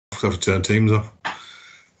have to turn teams off.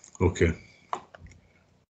 Okay.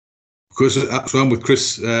 Chris, so I'm with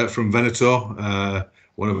Chris from Venator,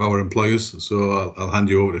 one of our employers. So I'll hand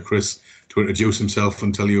you over to Chris to introduce himself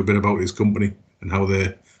and tell you a bit about his company and how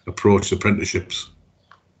they approach apprenticeships.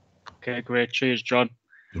 Okay, great. Cheers, John.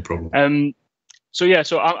 No problem.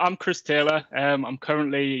 So I'm Chris Taylor. I'm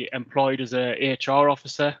currently employed as a HR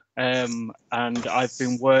officer, and I've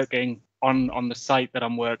been working on the site that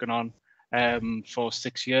I'm working on for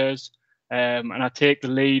 6 years, and I take the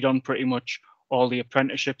lead on pretty much all the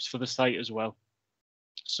apprenticeships for the site as well.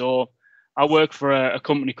 So I work for a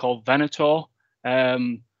company called Venator.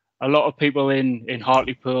 A lot of people in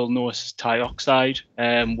Hartlepool know us as Tioxide.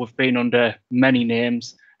 We've been under many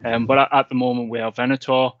names, but at the moment we are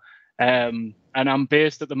Venator. And I'm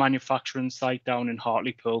based at the manufacturing site down in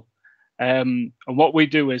Hartlepool. And what we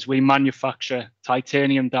do is we manufacture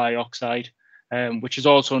titanium dioxide, which is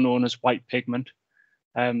also known as white pigment.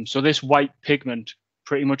 So this white pigment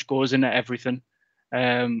pretty much goes into everything.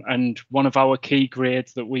 And one of our key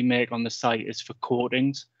grades that we make on the site is for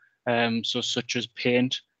coatings, so such as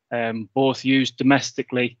paint, both used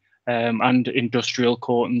domestically and industrial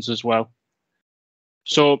coatings as well.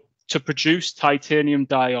 So to produce titanium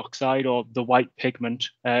dioxide, or the white pigment,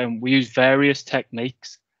 we use various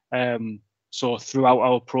techniques. So throughout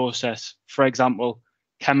our process, for example,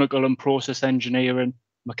 chemical and process engineering,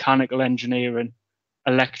 mechanical engineering,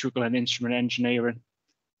 electrical and instrument engineering.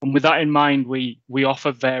 And with that in mind, we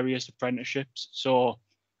offer various apprenticeships. So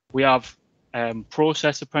we have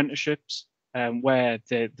process apprenticeships, where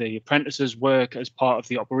the apprentices work as part of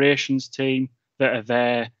the operations team that are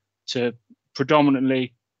there to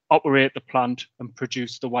predominantly operate the plant and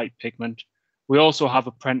produce the white pigment. We also have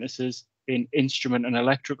apprentices in instrument and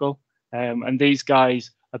electrical, and these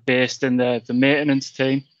guys are based in the maintenance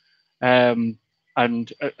team and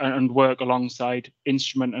work alongside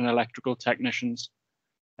instrument and electrical technicians.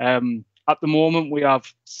 At the moment, we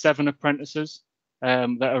have 7 apprentices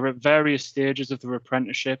that are at various stages of their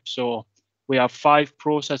apprenticeship. So we have 5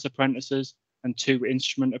 process apprentices and 2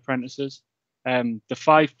 instrument apprentices. The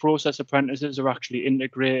 5 process apprentices are actually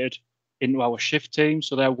integrated into our shift team.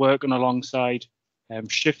 So they're working alongside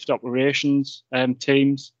shift operations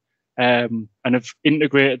teams and have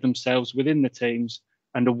integrated themselves within the teams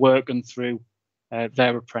and are working through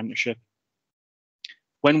their apprenticeship.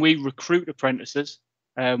 When we recruit apprentices,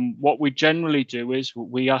 what we generally do is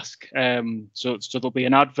we ask, so there'll be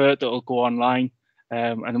an advert that will go online,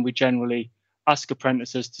 and then we generally ask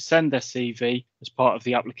apprentices to send their CV as part of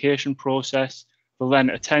the application process. They'll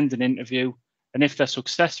then attend an interview, and if they're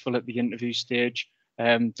successful at the interview stage,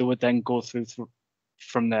 they would then go through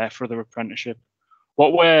from there for their apprenticeship.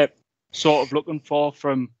 What we're sort of looking for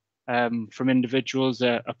from individuals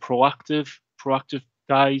are proactive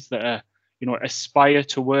guys that are, aspire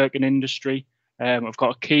to work in industry. I've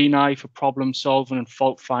got a keen eye for problem solving and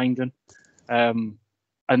fault finding,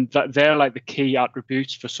 and that they're like the key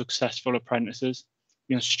attributes for successful apprentices.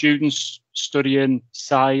 Students studying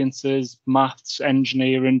sciences, maths,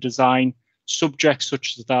 engineering, design, subjects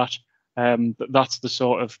such as that. That's the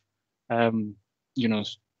sort of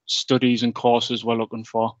studies and courses we're looking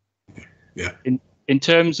for. Yeah. In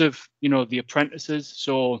terms of the apprentices,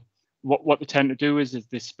 so what they tend to do is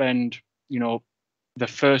they spend the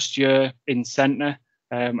first year in centre,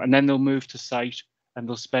 and then they'll move to site and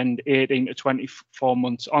they'll spend 18 to 24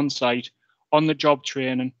 months on site on the job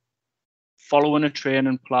training, following a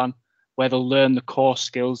training plan where they'll learn the core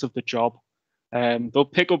skills of the job. They'll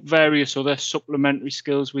pick up various other supplementary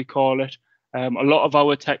skills, we call it. A lot of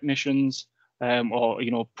our technicians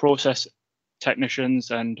or process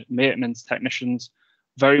technicians and maintenance technicians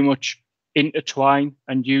very much intertwine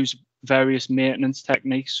and use various maintenance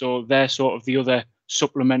techniques. So they're sort of the other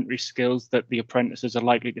supplementary skills that the apprentices are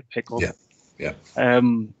likely to pick up. Yeah.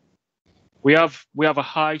 We have a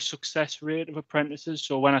high success rate of apprentices.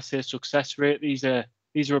 So when I say success rate, these are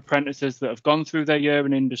apprentices that have gone through their year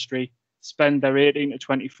in industry, spend their 18 to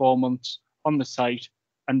 24 months on the site,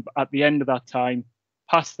 and at the end of that time,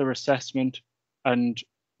 pass their assessment and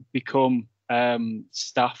become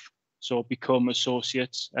staff. So become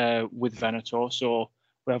associates with Venator. So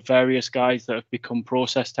we have various guys that have become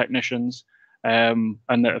process technicians and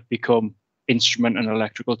that have become instrument and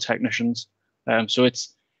electrical technicians. So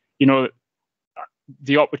it's,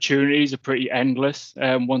 the opportunities are pretty endless.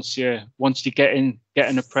 Once you get an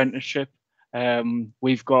apprenticeship,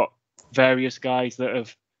 we've got various guys that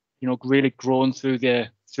have, really grown through the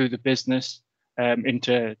business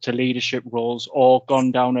into leadership roles, or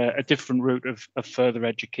gone down a different route of further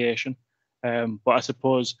education. But I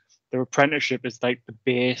suppose their apprenticeship is like the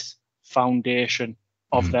base foundation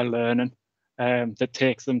of their learning. that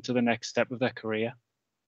takes them to the next step of their career.